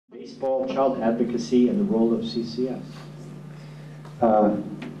Baseball, child advocacy, and the role of CCS.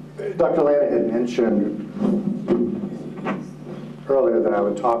 Dr. Lana had mentioned earlier that I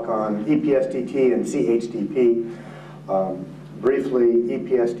would talk on EPSDT and CHDP. Briefly,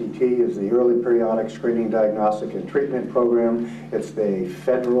 EPSDT is the Early Periodic Screening, Diagnostic, and Treatment Program. It's the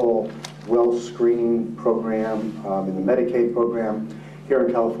federal well screening program in the Medicaid program. Here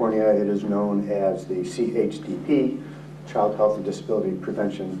in California, it is known as the CHDP, Child Health and Disability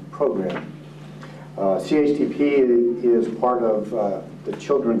Prevention Program. CHDP is part of the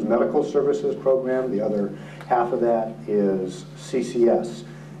Children's Medical Services Program. The other half of that is CCS.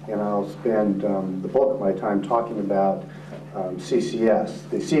 And I'll spend the bulk of my time talking about CCS.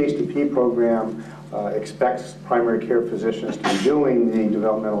 The CHDP program expects primary care physicians to be doing the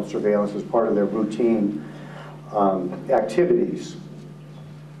developmental surveillance as part of their routine activities.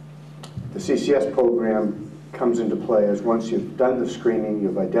 The CCS program comes into play as once you've done the screening,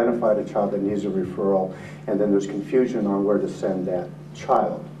 you've identified a child that needs a referral, and then there's confusion on where to send that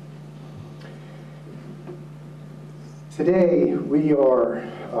child. Today, we are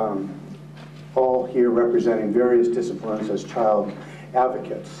all here representing various disciplines as child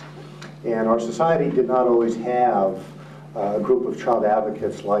advocates. And our society did not always have a group of child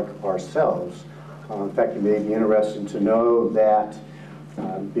advocates like ourselves. In fact, you may be interested to know that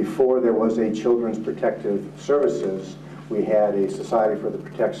before there was a Children's Protective Services, we had a Society for the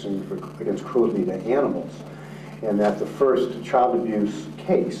Protection Against Cruelty to Animals, and that the first child abuse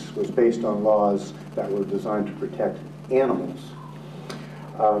case was based on laws that were designed to protect animals.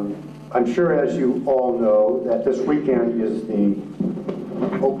 I'm sure, as you all know, that this weekend is the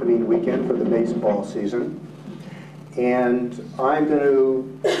opening weekend for the baseball season, and I'm going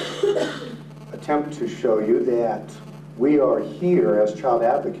to attempt to show you that we are here as child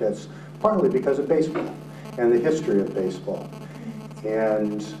advocates partly because of baseball and the history of baseball.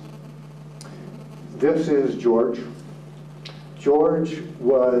 And this is George. George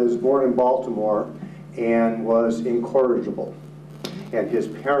was born in Baltimore and was incorrigible. And his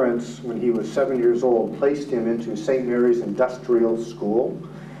parents, when he was 7 years old, placed him into St. Mary's Industrial School,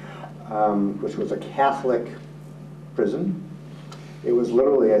 which was a Catholic prison. It was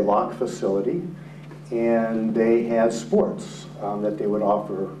literally a locked facility, and they had sports that they would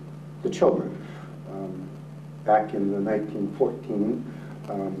offer the children. Back in the 1914,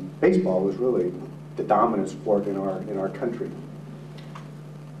 baseball was really the dominant sport in our country.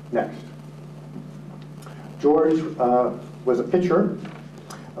 Next. George was a pitcher,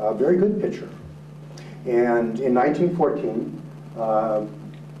 a very good pitcher. And in 1914,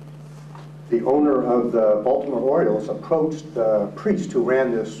 the owner of the Baltimore Orioles approached the priest who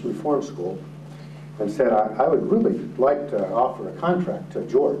ran this reform school and said, I would really like to offer a contract to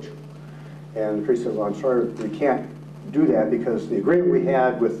George. And the priest said, well, I'm sorry, we can't do that because the agreement we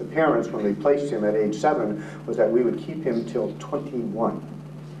had with the parents when they placed him at age 7 was that we would keep him till 21.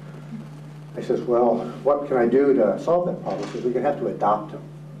 I says, well, what can I do to solve that problem? He says, we're going to have to adopt him.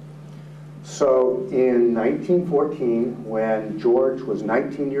 So in 1914, when George was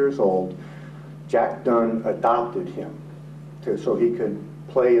 19 years old, Jack Dunn adopted him so he could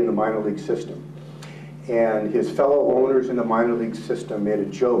play in the minor league system. And his fellow owners in the minor league system made a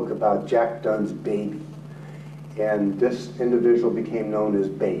joke about Jack Dunn's baby. And this individual became known as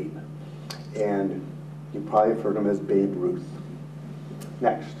Babe. And you probably have heard him as Babe Ruth.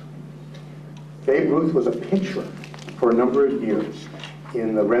 Next. Babe Ruth was a pitcher for a number of years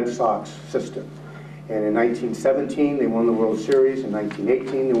in the Red Sox system. And in 1917, they won the World Series. In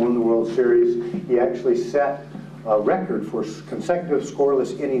 1918, they won the World Series. He actually set a record for consecutive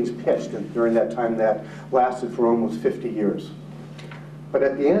scoreless innings pitched, and during that time that lasted for almost 50 years. But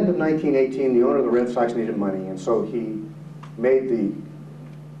at the end of 1918, the owner of the Red Sox needed money, and so he made the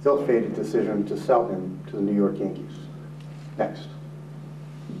ill-fated decision to sell him to the New York Yankees. Next.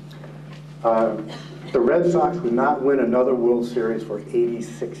 The Red Sox would not win another World Series for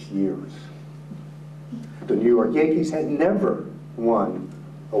 86 years. The New York Yankees had never won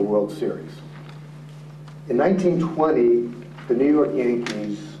a World Series. In 1920, the New York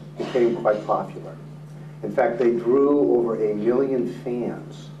Yankees became quite popular. In fact, they drew over 1 million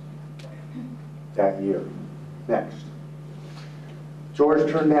fans that year. Next. Babe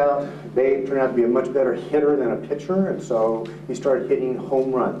turned out to be a much better hitter than a pitcher, and so he started hitting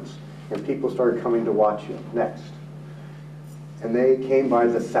home runs, and people started coming to watch him. Next. And they came by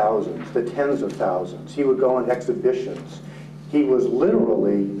the thousands, the tens of thousands. He would go on exhibitions. He was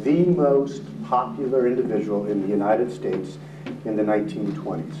literally the most popular individual in the United States in the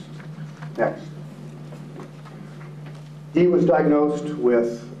 1920s. Next. He was diagnosed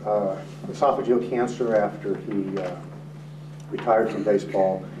with esophageal cancer after he retired from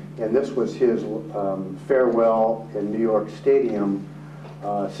baseball, And this was his farewell in New York Stadium.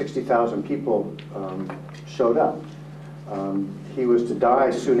 60,000 people showed up. He was to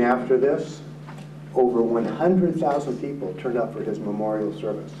die soon after this. Over 100,000 people turned up for his memorial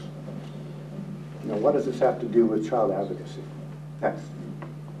service. Now, what does this have to do with child advocacy? Next.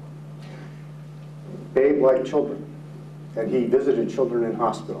 Babe liked children, and he visited children in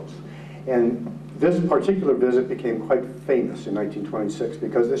hospitals. And this particular visit became quite famous in 1926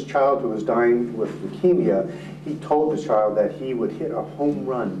 because this child who was dying with leukemia, he told the child that he would hit a home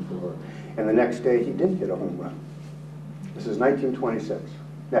run for her. And the next day, he did hit a home run. This is 1926.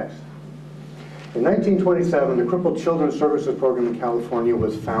 Next. In 1927, the Crippled Children's Services Program in California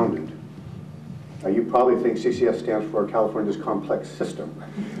was founded. Now, you probably think CCS stands for California's Complex System,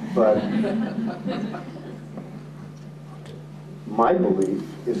 but my belief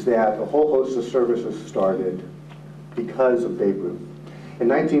is that a whole host of services started because of Babe Ruth. In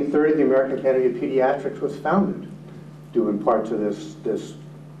 1930, the American Academy of Pediatrics was founded, due in part to this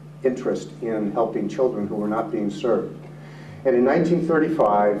interest in helping children who were not being served. And in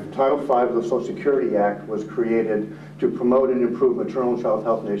 1935, Title V of the Social Security Act was created to promote and improve maternal and child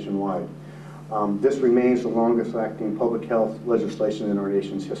health nationwide. This remains the longest acting public health legislation in our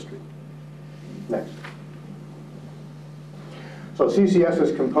nation's history. Next. So CCS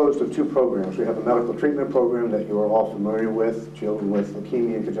is composed of two programs. We have a medical treatment program that you are all familiar with. Children with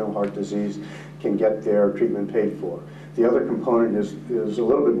leukemia and congenital heart disease can get their treatment paid for. The other component is a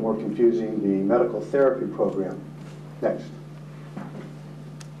little bit more confusing, the medical therapy program. Next.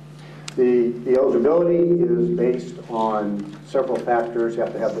 The eligibility is based on several factors. You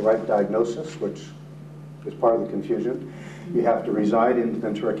have to have the right diagnosis, which is part of the confusion. You have to reside in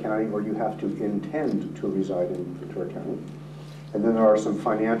Ventura County, or you have to intend to reside in Ventura County. And then there are some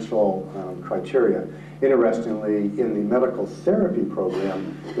financial criteria. Interestingly, in the medical therapy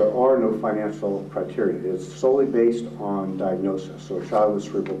program, there are no financial criteria. It's solely based on diagnosis. So a child with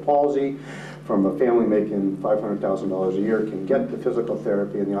cerebral palsy from a family making $500,000 a year can get the physical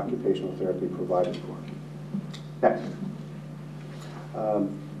therapy and the occupational therapy provided for. Next.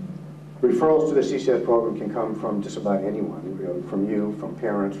 Referrals to the CCS program can come from just about anyone, from you, from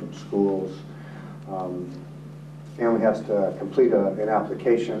parents, from schools. Family has to complete an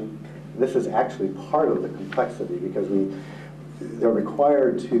application. This is actually part of the complexity because they're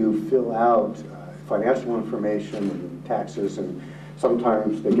required to fill out financial information and taxes, and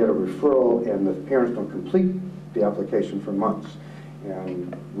sometimes they get a referral and the parents don't complete the application for months.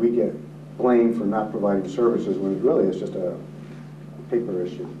 And we get blamed for not providing services when it really is just a paper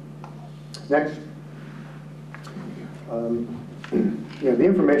issue. Next. The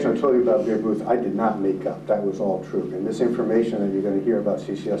information I told you about Babe Ruth, I did not make up. That was all true. And this information that you're going to hear about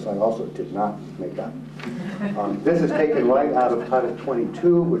CCS, I also did not make up. This is taken right out of Title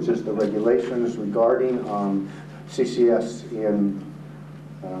 22, which is the regulations regarding CCS in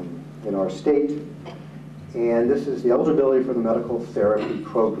our state. And this is the eligibility for the medical therapy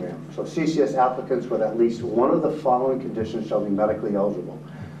program. So CCS applicants with at least one of the following conditions shall be medically eligible.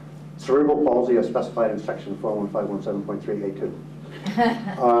 Cerebral palsy as specified in section 41517.3A2.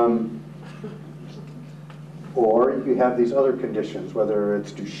 Or you have these other conditions, whether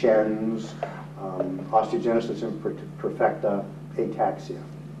it's Duchenne's, osteogenesis imperfecta, ataxia.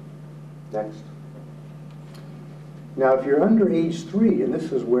 Next. Now, if you're under age 3, and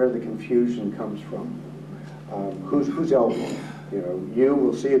this is where the confusion comes from, who's eligible? You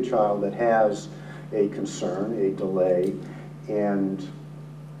will see a child that has a concern, a delay, and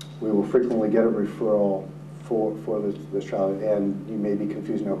we will frequently get a referral for this child, and you may be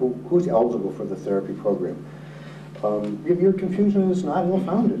confused now, who's eligible for the therapy program? Your confusion is not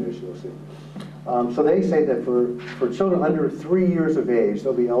well-founded, as you'll see. So they say that for children under 3 years of age,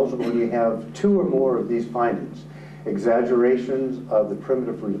 they'll be eligible when you have 2 or more of these findings: exaggerations of the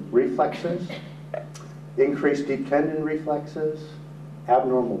primitive reflexes, increased deep tendon reflexes,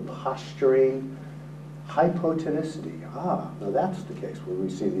 abnormal posturing, hypotonicity. Now that's the case where we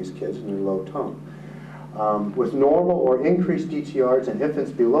see these kids in their low tone. With normal or increased DTRs in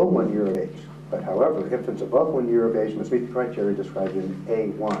infants below 1 year of age. But however, infants above 1 year of age must meet the criteria described in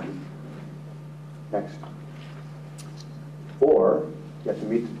A1. Next. Or you have to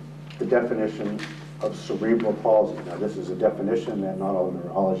meet the definition of cerebral palsy. Now this is a definition that not all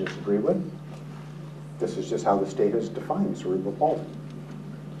neurologists agree with. This is just how the state has defined cerebral palsy.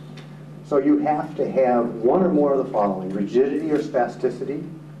 So you have to have one or more of the following: rigidity or spasticity.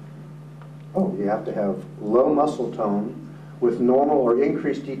 You have to have low muscle tone with normal or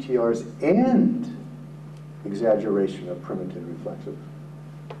increased DTRs and exaggeration of primitive reflexes.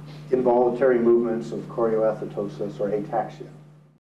 Involuntary movements of choreoathetosis or ataxia.